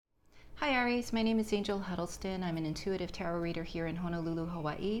Aries, my name is Angel Huddleston. I'm an intuitive tarot reader here in Honolulu,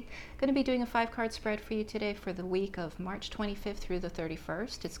 Hawaii. Going to be doing a 5-card spread for you today for the week of March 25th through the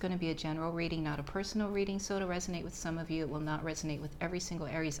 31st. It's going to be a general reading, not a personal reading, so it'll resonate with some of you. It will not resonate with every single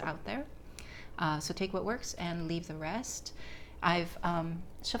Aries out there. So take what works and leave the rest. I've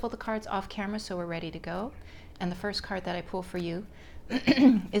shuffled the cards off camera, so we're ready to go. And the first card that I pull for you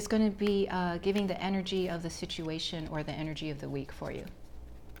is going to be giving the energy of the situation or the energy of the week for you.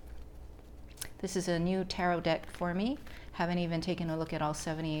 This is a new tarot deck for me. Haven't even taken a look at all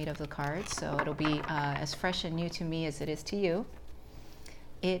 78 of the cards, so it'll be as fresh and new to me as it is to you.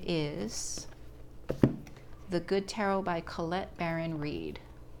 It is The Good Tarot by Colette Baron Reid.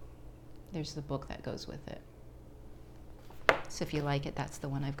 There's the book that goes with it. So if you like it, that's the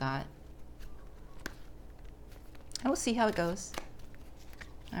one I've got. And we'll see how it goes.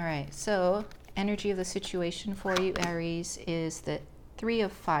 All right, so energy of the situation for you, Aries, is the 3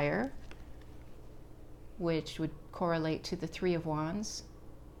 of Fire, which would correlate to the 3 of Wands.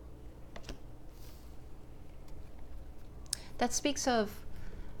 That speaks of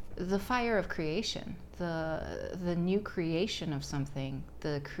the fire of creation, the new creation of something,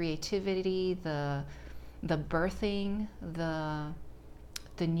 the creativity, the birthing, the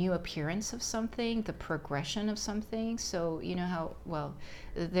new appearance of something, the progression of something. So you know how, well,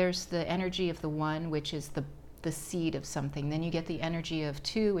 there's the energy of the 1, which is the seed of something. Then you get the energy of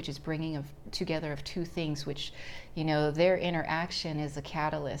 2, which is bringing together of 2 things, which, you know, their interaction is a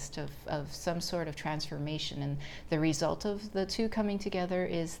catalyst of some sort of transformation. And the result of the 2 coming together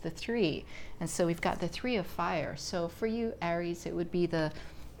is the 3. And so we've got the 3 of Fire. So for you, Aries, it would be the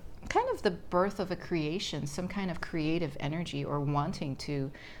kind of the birth of a creation, some kind of creative energy, or wanting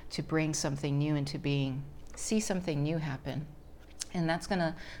to bring something new into being, see something new happen. And that's going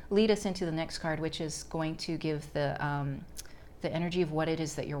to lead us into the next card, which is going to give the energy of what it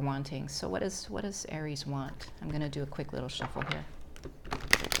is that you're wanting. So what does Aries want? I'm going to do a quick little shuffle here.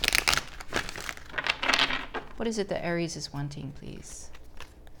 What is it that Aries is wanting, please?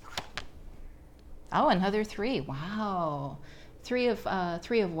 Oh, another 3. Wow. 3 of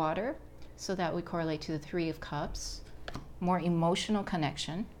water. So that would correlate to the 3 of Cups. More emotional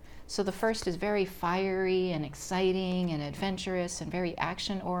connection. So the first is very fiery and exciting and adventurous and very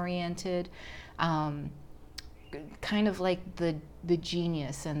action-oriented, kind of like the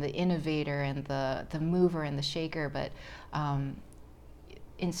genius and the innovator and the mover and the shaker, but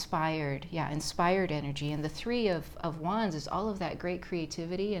inspired energy. And the 3 of Wands is all of that great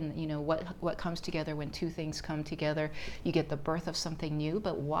creativity, and you know what comes together when 2 things come together. You get the birth of something new.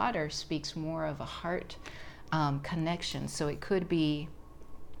 But water speaks more of a heart connection. So it could be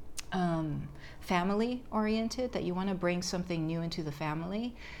family oriented, that you want to bring something new into the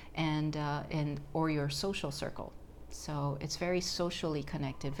family and or your social circle. So it's very socially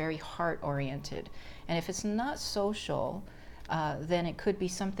connected, very heart oriented. And if it's not social, then it could be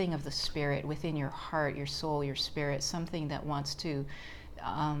something of the spirit within your heart, your soul, your spirit, something that wants to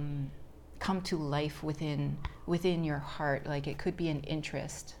come to life within your heart. Like it could be an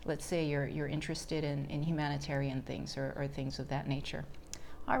interest. Let's say you're interested in humanitarian things or things of that nature.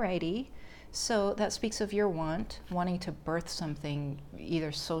 Alrighty, so that speaks of your wanting to birth something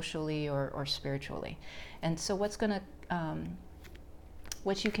either socially or spiritually. And so what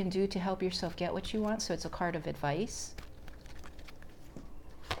you can do to help yourself get what you want. So it's a card of advice.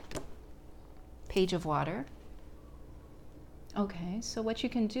 Page of Water. Okay, so what you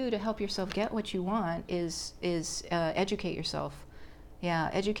can do to help yourself get what you want is educate yourself.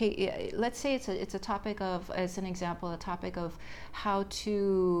 Yeah, educate. Let's say it's a topic of, as an example, a topic of how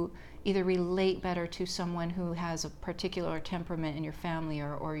to either relate better to someone who has a particular temperament in your family,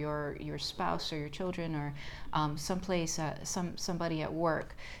 or your spouse or your children, or somebody at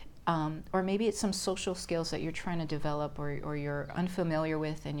work, or maybe it's some social skills that you're trying to develop, or you're unfamiliar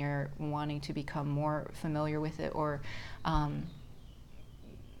with and you're wanting to become more familiar with it, or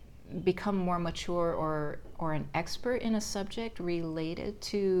become more mature or an expert in a subject related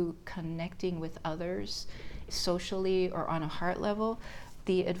to connecting with others socially or on a heart level.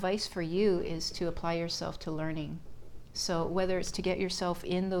 The advice for you is to apply yourself to learning. So whether it's to get yourself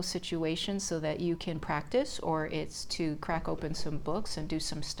in those situations so that you can practice, or it's to crack open some books and do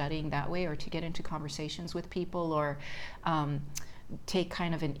some studying that way, or to get into conversations with people, or take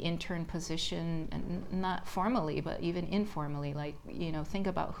kind of an intern position, and not formally but even informally, like, you know, think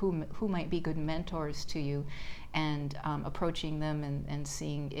about who might be good mentors to you, and approaching them and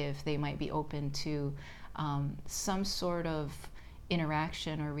seeing if they might be open to some sort of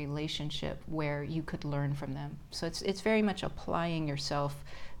interaction or relationship where you could learn from them. So it's very much applying yourself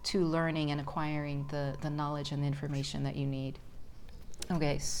to learning and acquiring the knowledge and the information that you need.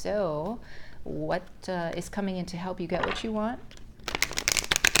 Okay, so what is coming in to help you get what you want?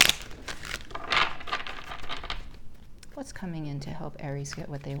 What's coming in to help Aries get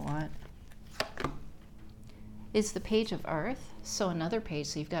what they want? Is the Page of Earth. So another page.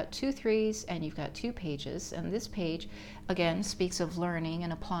 So you've got 2 threes and you've got 2 pages. And this page, again, speaks of learning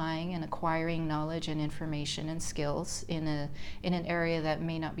and applying and acquiring knowledge and information and skills in an area that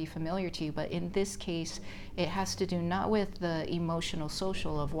may not be familiar to you. But in this case, it has to do not with the emotional,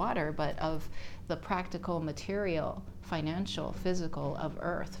 social of water, but of the practical, material, financial, physical of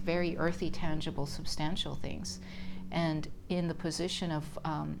Earth. Very earthy, tangible, substantial things. And in the position of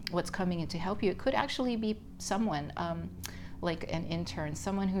what's coming in to help you, it could actually be someone like an intern,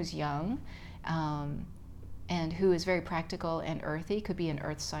 someone who's young and who is very practical and earthy. Could be an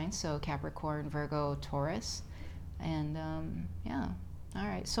earth sign, so Capricorn, Virgo, Taurus. And yeah, all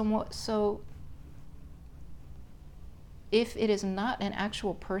right. So if it is not an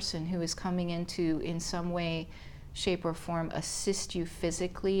actual person who is coming in to, in some way, shape or form, assist you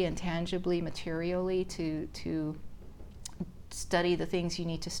physically and tangibly, materially to study the things you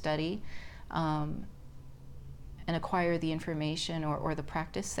need to study and acquire the information or the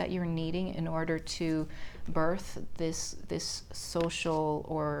practice that you're needing in order to birth this social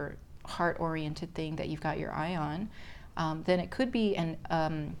or heart-oriented thing that you've got your eye on, then it could be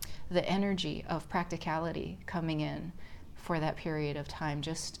the energy of practicality coming in for that period of time.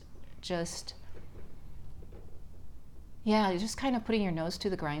 Just kind of putting your nose to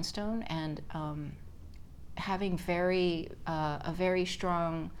the grindstone and having a very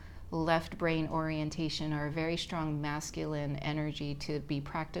strong left brain orientation or a very strong masculine energy to be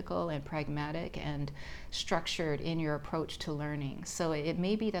practical and pragmatic and structured in your approach to learning. So it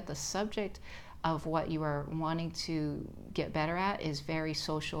may be that the subject of what you are wanting to get better at is very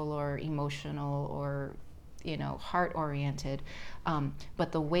social or emotional or heart oriented,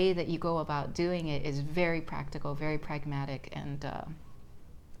 but the way that you go about doing it is very practical, very pragmatic, and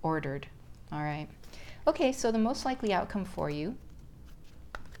ordered. All right. Okay, so the most likely outcome for you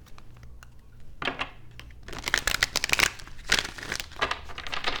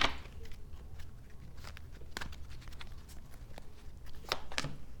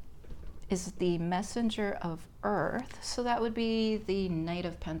is the Messenger of Earth. So that would be the Knight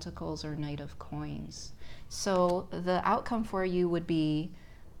of Pentacles or Knight of Coins. So the outcome for you would be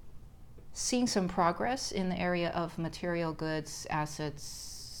seeing some progress in the area of material goods,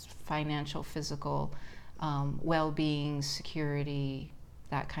 assets, financial, physical, well-being, security,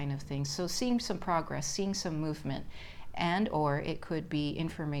 that kind of thing. So seeing some progress, seeing some movement, and or it could be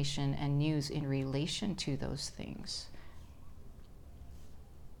information and news in relation to those things.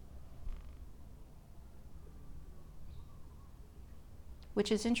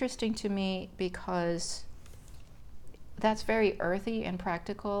 Which is interesting to me because that's very earthy and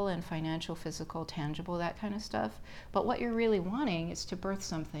practical and financial, physical, tangible, that kind of stuff. But what you're really wanting is to birth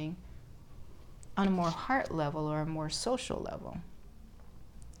something on a more heart level or a more social level.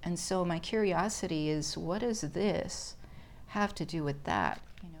 And so my curiosity is, what does this have to do with that?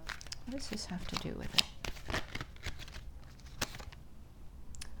 What does this have to do with it?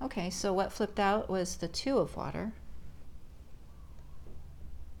 Okay, so what flipped out was the Two of Water.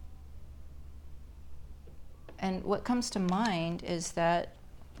 And what comes to mind is that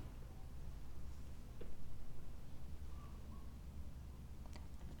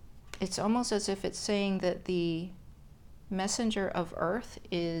it's almost as if it's saying that the Messenger of Earth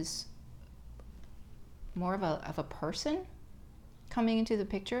is more of a person coming into the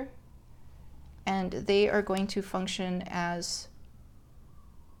picture, and they are going to function as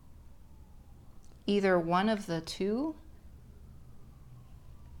either one of the two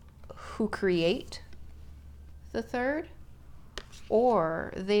who create the third,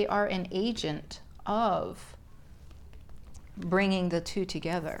 or they are an agent of bringing the two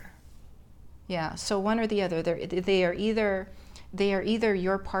together. Yeah, so one or the other. They are either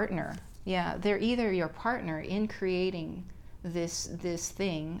your partner. Yeah, they're either your partner in creating this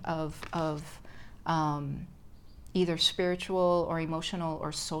thing of either spiritual or emotional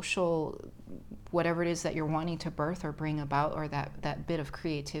or social, whatever it is that you're wanting to birth or bring about, or that bit of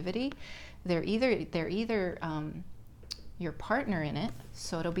creativity. They're either your partner in it,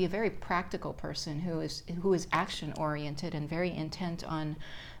 so it'll be a very practical person who is action oriented and very intent on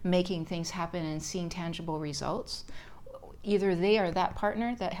making things happen and seeing tangible results. Either they are that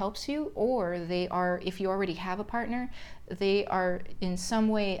partner that helps you, or they are, if you already have a partner, they are in some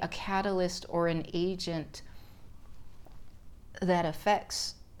way a catalyst or an agent that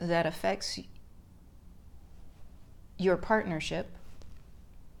affects your partnership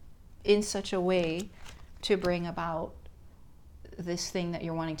in such a way to bring about this thing that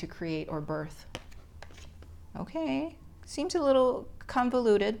you're wanting to create or birth. Okay, seems a little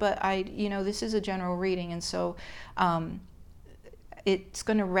convoluted, but this is a general reading, and so it's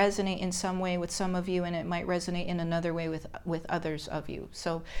going to resonate in some way with some of you, and it might resonate in another way with others of you.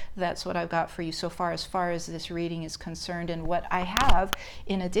 So that's what I've got for you so far as this reading is concerned. And what I have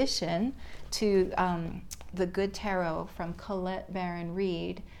in addition to the Good Tarot from Colette Baron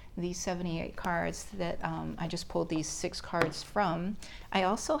Reid, these 78 cards that I just pulled these 6 cards from, I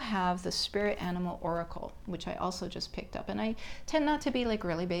also have the Spirit Animal Oracle, which I also just picked up. And I tend not to be like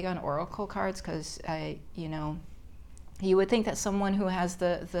really big on oracle cards because you would think that someone who has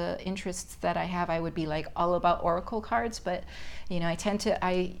the interests that I have, I would be like all about oracle cards, but I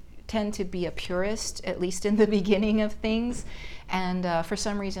tend to be a purist, at least in the beginning of things, and for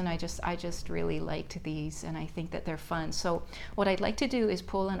some reason I just really liked these, and I think that they're fun. So what I'd like to do is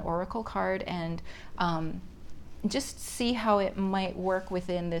pull an oracle card and just see how it might work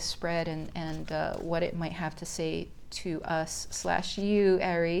within this spread, and what it might have to say to us / you,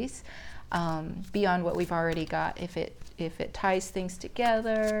 Aries, beyond what we've already got. If it ties things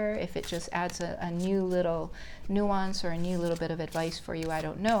together, if it just adds a new little nuance or a new little bit of advice for you, I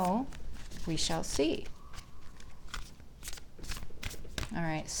don't know. We shall see. All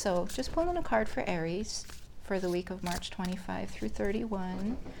right, so just pulling a card for Aries for the week of March 25 through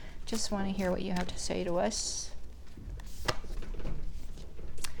 31. Just want to hear what you have to say to us.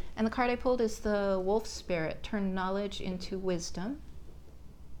 And the card I pulled is the Wolf Spirit. Turn knowledge into wisdom.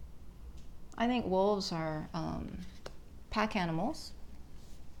 I think wolves are pack animals,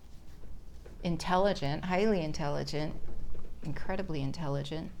 intelligent, highly intelligent, incredibly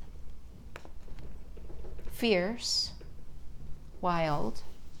intelligent, fierce, wild.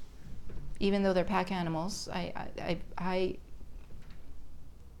 Even though they're pack animals, I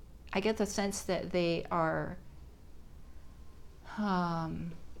get the sense that they are,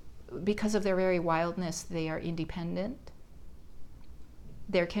 because of their very wildness, they are independent.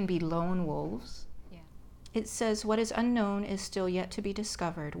 There can be lone wolves. It says, what is unknown is still yet to be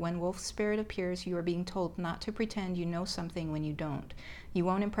discovered. When wolf spirit appears, you are being told not to pretend you know something when you don't. You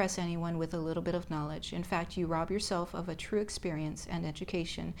won't impress anyone with a little bit of knowledge. In fact, you rob yourself of a true experience and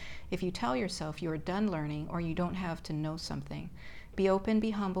education if you tell yourself you are done learning or you don't have to know something. Be open,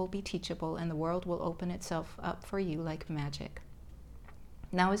 be humble, be teachable, and the world will open itself up for you like magic.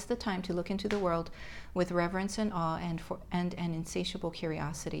 Now is the time to look into the world with reverence and awe and an insatiable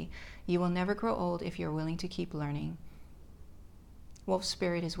curiosity. You will never grow old if you're willing to keep learning. Wolf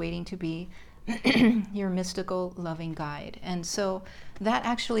Spirit is waiting to be your mystical, loving guide. And so that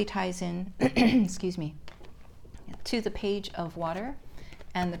actually ties in, excuse me, to the Page of Water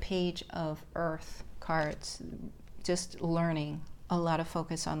and the Page of Earth cards. Just learning, a lot of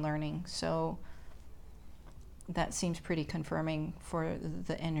focus on learning. So that seems pretty confirming for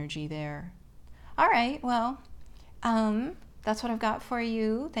the energy there. All right, well, that's what I've got for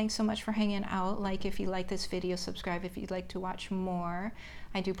you. Thanks so much for hanging out. Like if you like this video, subscribe if you'd like to watch more.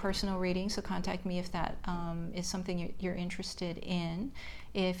 I do personal readings, so contact me if that is something you're interested in.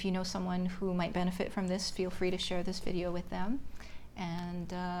 If you know someone who might benefit from this, feel free to share this video with them. And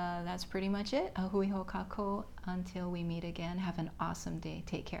that's pretty much it. Ahui ho kako. Until we meet again, have an awesome day.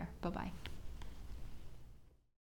 Take care. Bye-bye.